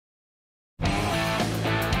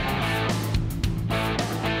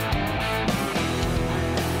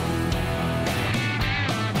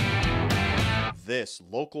This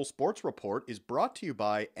local sports report is brought to you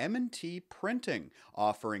by M&T Printing,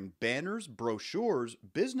 offering banners, brochures,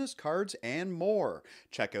 business cards, and more.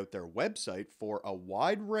 Check out their website for a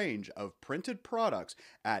wide range of printed products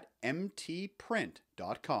at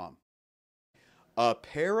mtprint.com. A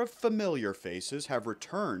pair of familiar faces have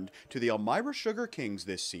returned to the Elmira Sugar Kings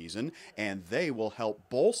this season, and they will help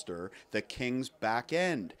bolster the Kings' back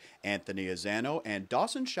end. Anthony Azzano and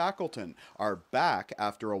Dawson Shackelton are back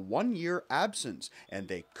after a one-year absence, and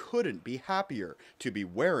they couldn't be happier to be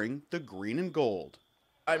wearing the green and gold.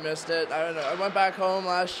 I missed it. I don't know. I went back home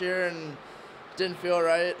last year and didn't feel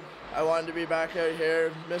right. I wanted to be back out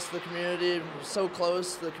here, missed the community, so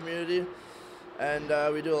close to the community. And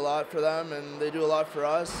we do a lot for them, and they do a lot for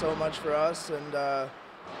us, so much for us, and I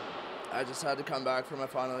just had to come back for my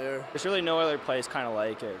final year. There's really no other place kind of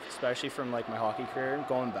like it, especially from like my hockey career,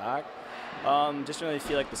 going back. Just didn't really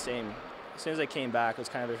feel like the same. As soon as I came back, it was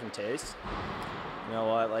kind of a different taste. You know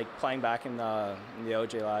what, like playing back in the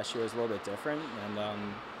OJ last year was a little bit different, and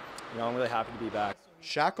you know, I'm really happy to be back.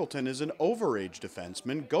 Shackelton is an overage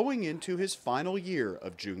defenseman going into his final year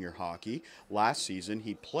of junior hockey. Last season,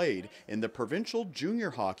 he played in the Provincial Junior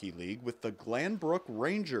Hockey League with the Glanbrook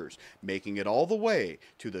Rangers, making it all the way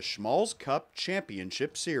to the Schmalz Cup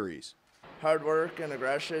Championship Series. Hard work and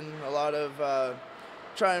aggression, a lot of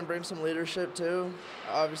try and bring some leadership too.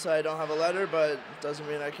 Obviously, I don't have a letter, but it doesn't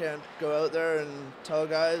mean I can't go out there and tell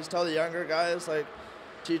the younger guys, like,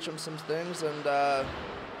 teach them some things and go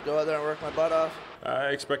out there and work my butt off. I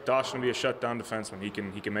expect Dawson to be a shutdown defenseman. He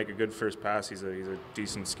can make a good first pass. He's a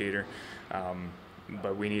decent skater,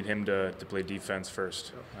 but we need him to play defense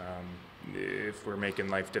first. If we're making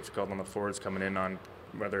life difficult on the forwards coming in on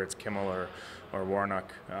whether it's Kimmel or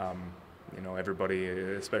Warnock, you know, everybody,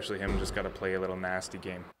 especially him, just got to play a little nasty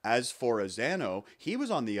game. As for Azzano, he was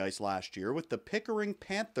on the ice last year with the Pickering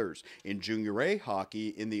Panthers in Junior A hockey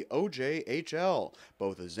in the GOJHL.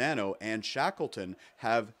 Both Azzano and Shackelton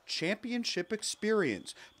have championship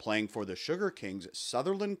experience playing for the Sugar Kings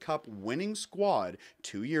Sutherland Cup winning squad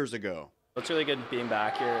 2 years ago. It's really good being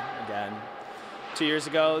back here again. 2 years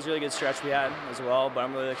ago, it was a really good stretch we had as well, but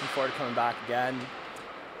I'm really looking forward to coming back again.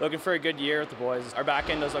 Looking for a good year with the boys. Our back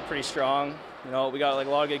end does look pretty strong. You know, we got like a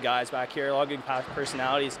lot of good guys back here, a lot of good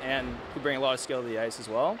personalities, and who bring a lot of skill to the ice as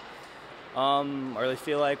well. I really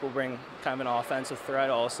feel like we'll bring kind of an offensive threat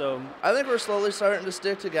also. I think we're slowly starting to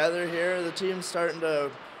stick together here. The team's starting to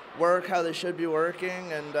work how they should be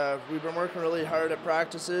working, and we've been working really hard at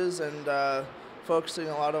practices and focusing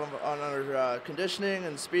a lot on our conditioning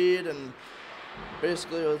and speed, and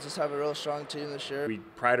basically we'll just have a real strong team this year. We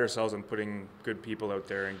pride ourselves on putting good people out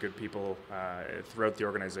there and good people throughout the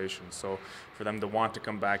organization. So for them to want to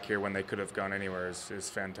come back here when they could have gone anywhere is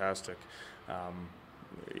fantastic.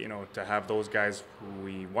 You know, to have those guys who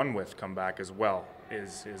we won with come back as well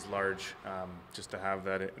is large, just to have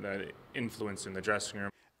that influence in the dressing room.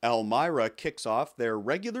 Elmira kicks off their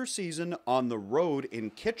regular season on the road in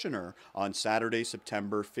Kitchener on Saturday,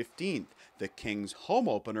 September 15th. The Kings' home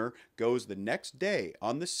opener goes the next day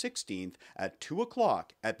on the 16th at 2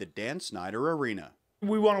 o'clock at the Dan Snyder Arena.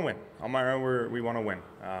 We want to win. Elmira, we want to win.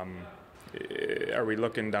 Are we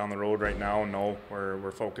looking down the road right now? No, we're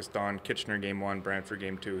focused on Kitchener Game 1, Brantford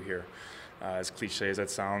Game 2 here. As cliche as that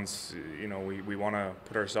sounds, you know, we want to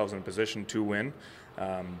put ourselves in a position to win,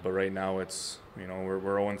 but right now it's, you know, we're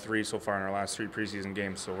 0-3 so far in our last 3 preseason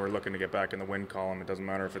games, so we're looking to get back in the win column. It doesn't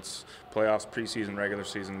matter if it's playoffs, preseason, regular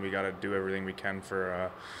season. We got to do everything we can for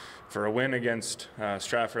a win against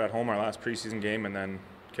Stratford at home, our last preseason game, and then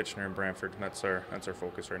Kitchener and Brantford. That's our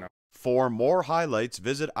focus right now. For more highlights,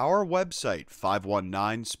 visit our website,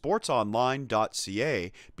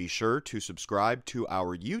 519sportsonline.ca. Be sure to subscribe to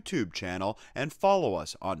our YouTube channel and follow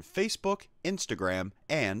us on Facebook, Instagram,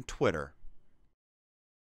 and Twitter.